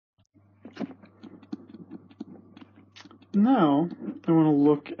Now, I want to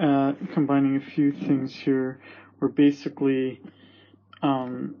look at combining a few things here where basically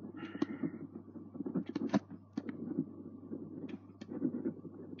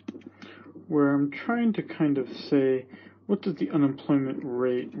where I'm trying to kind of say, what does the unemployment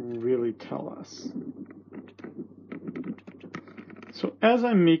rate really tell us? So as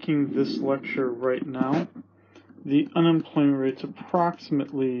I'm making this lecture right now, the unemployment rate's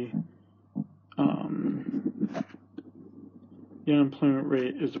approximately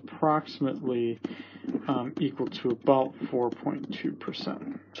equal to about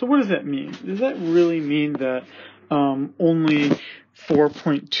 4.2%. So what does that mean? Does that really mean that only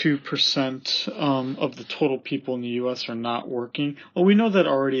 4.2% of the total people in the U.S. are not working? Well, we know that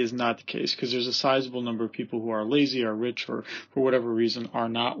already is not the case because there's a sizable number of people who are lazy, are rich, or for whatever reason are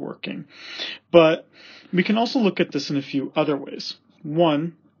not working. But we can also look at this in a few other ways.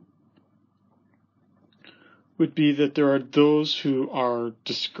 One would be that there are those who are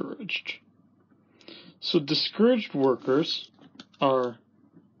discouraged. So discouraged workers are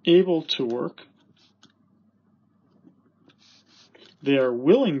able to work, they are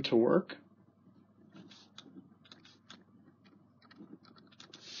willing to work,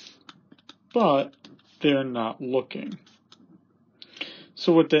 but they're not looking.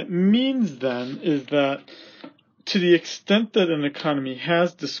 So what that means then is that to the extent that an economy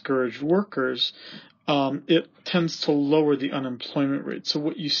has discouraged workers, it tends to lower the unemployment rate. So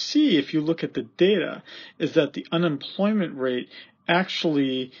what you see if you look at the data is that the unemployment rate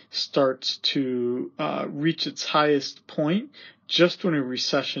actually starts to reach its highest point just when a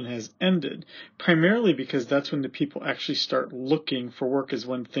recession has ended, primarily because that's when the people actually start looking for work, is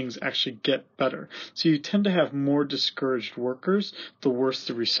when things actually get better. So you tend to have more discouraged workers the worse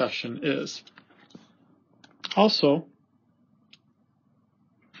the recession is. Also,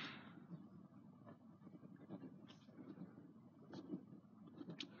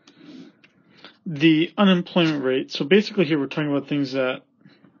 the unemployment rate, so basically here we're talking about things that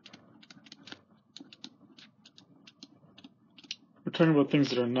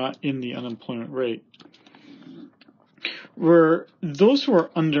are not in the unemployment rate. Where those who are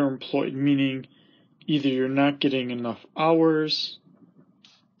underemployed, meaning either you're not getting enough hours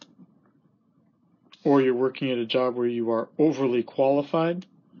or you're working at a job where you are overly qualified.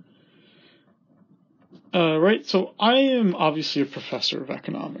 Right, so I am obviously a professor of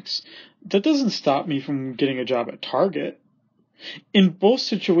economics. That doesn't stop me from getting a job at Target. In both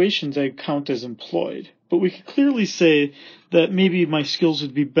situations, I count as employed, but we could clearly say that maybe my skills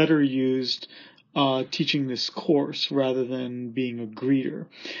would be better used teaching this course rather than being a greeter.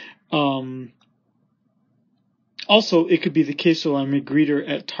 Also, it could be the case that I'm a greeter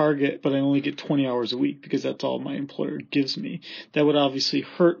at Target, but I only get 20 hours a week because that's all my employer gives me. That would obviously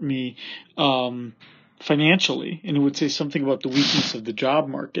hurt me financially, and it would say something about the weakness of the job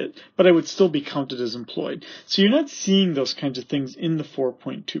market, but I would still be counted as employed. So you're not seeing those kinds of things in the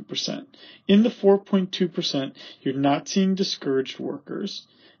 4.2%. In the 4.2%, you're not seeing discouraged workers,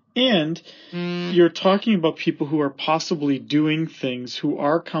 and you're talking about people who are possibly doing things who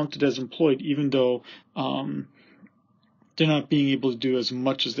are counted as employed, even though they're not being able to do as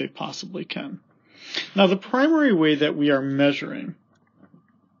much as they possibly can. Now, the primary way that we are measuring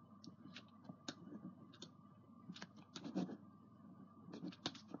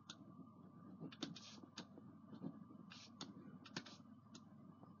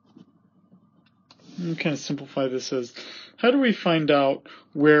kind of simplify this as, how do we find out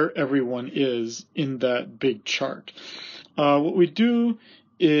where everyone is in that big chart? What we do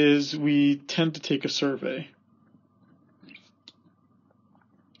is we tend to take a survey.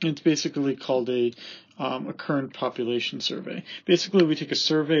 It's basically called a current population survey. Basically, we take a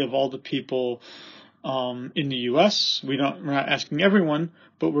survey of all the people in the U.S. We're not asking everyone,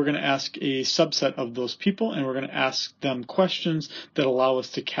 but we're going to ask a subset of those people, and we're going to ask them questions that allow us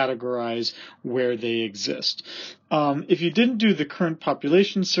to categorize where they exist. If you didn't do the current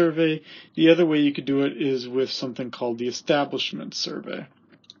population survey, the other way you could do it is with something called the establishment survey.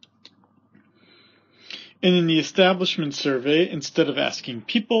 And in the establishment survey, instead of asking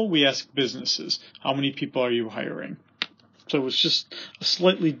people, we ask businesses. How many people are you hiring? So it's just a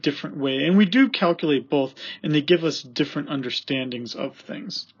slightly different way. And we do calculate both, and they give us different understandings of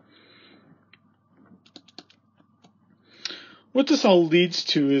things. What this all leads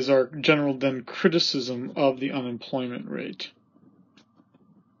to is our general then criticism of the unemployment rate.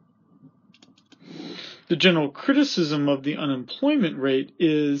 The general criticism of the unemployment rate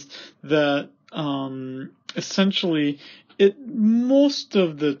is that essentially it most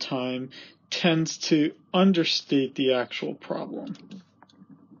of the time tends to understate the actual problem.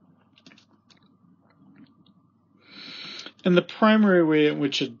 And the primary way in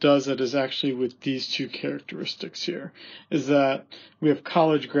which it does it is actually with these two characteristics here, is that we have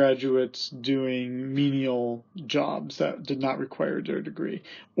college graduates doing menial jobs that did not require their degree,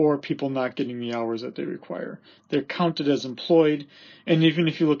 or people not getting the hours that they require. They're counted as employed, and even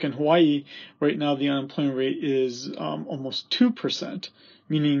if you look in Hawaii, right now the unemployment rate is almost 2%,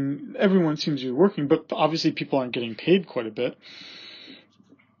 meaning everyone seems to be working, but obviously people aren't getting paid quite a bit.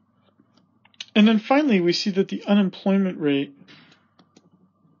 And then finally, we see that the unemployment rate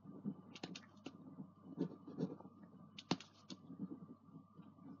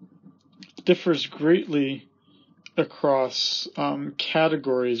differs greatly across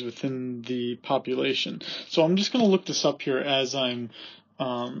categories within the population. So I'm just going to look this up here as I'm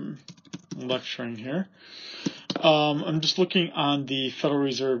lecturing here. I'm just looking on the Federal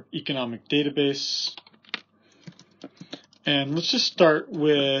Reserve Economic Database. And let's just start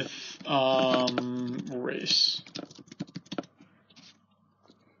with race.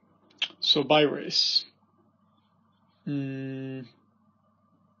 So by race.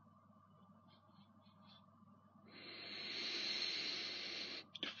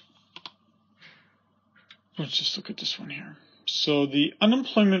 Let's just look at this one here. So the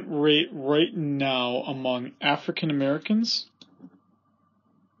unemployment rate right now among African Americans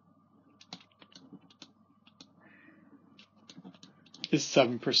is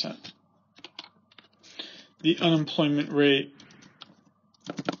 7%. The unemployment rate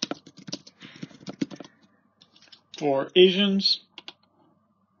for Asians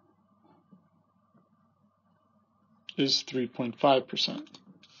is 3.5%.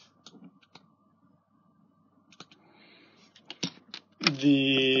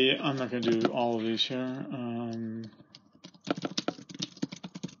 I'm not going to do all of these here.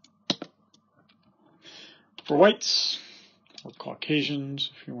 For whites, or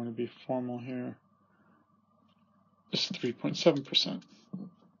Caucasians, if you want to be formal here, it's 3.7%.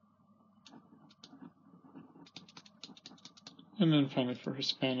 And then finally for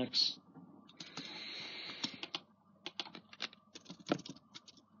Hispanics,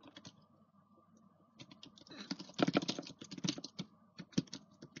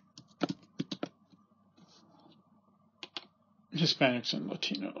 and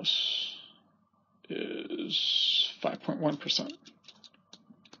Latinos is 5.1%.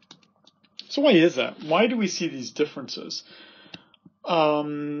 So why is that? Why do we see these differences?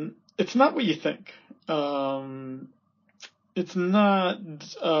 It's not what you think. It's not,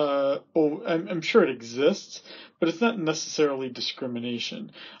 I'm sure it exists, but it's not necessarily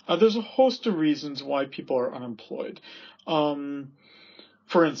discrimination. There's a host of reasons why people are unemployed.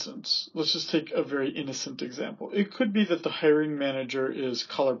 For instance, let's just take a very innocent example. It could be that the hiring manager is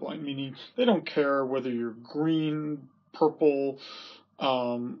colorblind, meaning they don't care whether you're green, purple,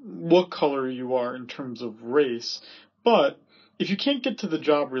 what color you are in terms of race, but if you can't get to the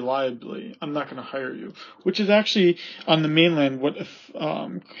job reliably, I'm not going to hire you, which is actually on the mainland what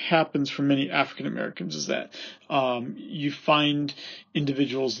happens for many African Americans is that you find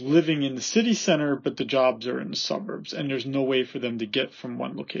individuals living in the city center, but the jobs are in the suburbs, and there's no way for them to get from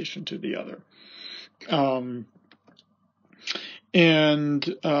one location to the other. And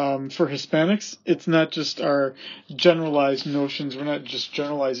for Hispanics, it's not just our generalized notions. We're not just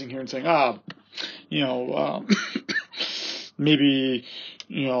generalizing here and saying, maybe,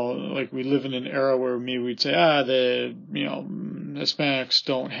 like we live in an era where maybe we'd say, Hispanics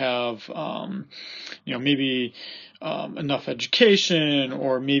don't have, maybe enough education,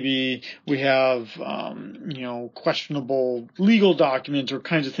 or maybe we have, questionable legal documents or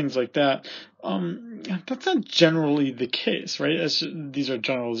kinds of things like that. That's not generally the case, right? These are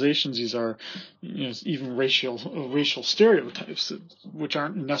generalizations. These are, even racial stereotypes, which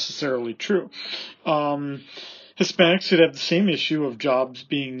aren't necessarily true. Hispanics could have the same issue of jobs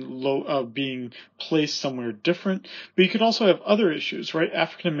being placed somewhere different, but you could also have other issues, right?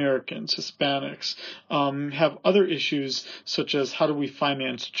 African Americans, Hispanics have other issues such as how do we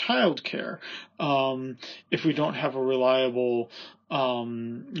finance childcare if we don't have a reliable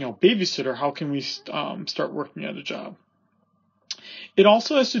babysitter? How can we start working at a job? It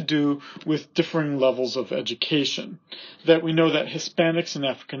also has to do with differing levels of education. That we know that Hispanics and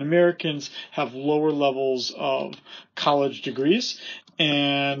African Americans have lower levels of college degrees,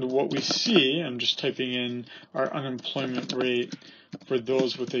 and what we see, I'm just typing in our unemployment rate for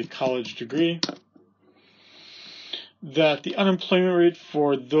those with a college degree, that the unemployment rate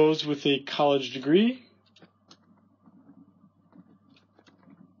for those with a college degree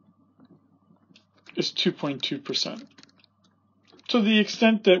is 2.2%. So the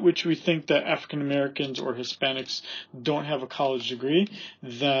extent at which we think that African Americans or Hispanics don't have a college degree,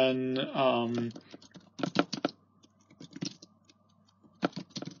 then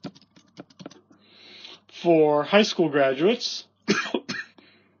For high school graduates,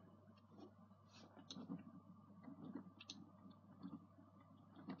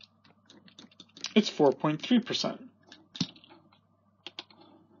 it's 4.3%.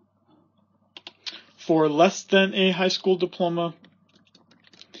 For less than a high school diploma,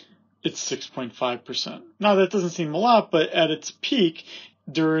 it's 6.5%. Now that doesn't seem a lot, but at its peak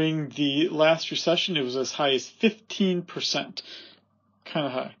during the last recession, it was as high as 15%. Kind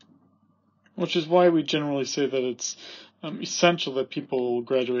of high. Which is why we generally say that it's essential that people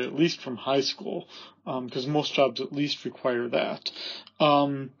graduate at least from high school, because most jobs at least require that.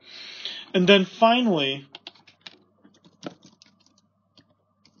 And then finally,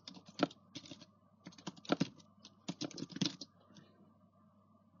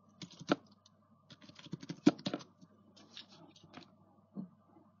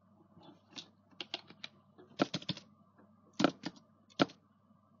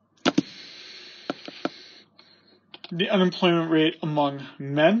 the unemployment rate among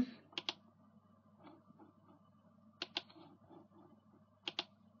men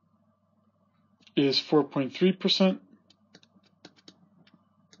is 4.3%,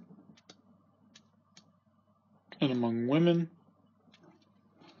 and among women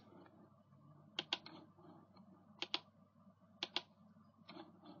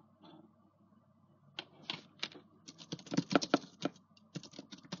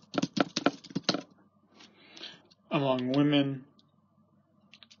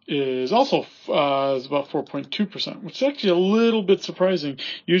is also is about 4.2%, which is actually a little bit surprising.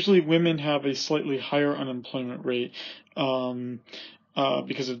 Usually women have a slightly higher unemployment rate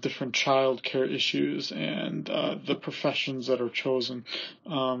because of different child care issues and the professions that are chosen.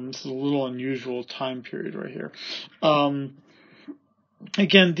 This is a little unusual time period right here.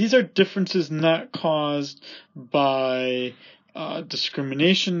 Again, these are differences not caused by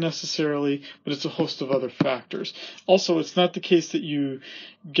discrimination necessarily, but it's a host of other factors. Also, it's not the case that you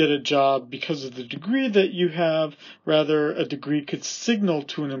get a job because of the degree that you have. Rather, a degree could signal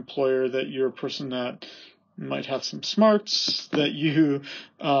to an employer that you're a person that might have some smarts, that you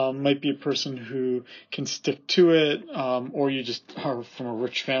might be a person who can stick to it, or you just are from a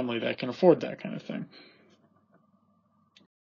rich family that can afford that kind of thing.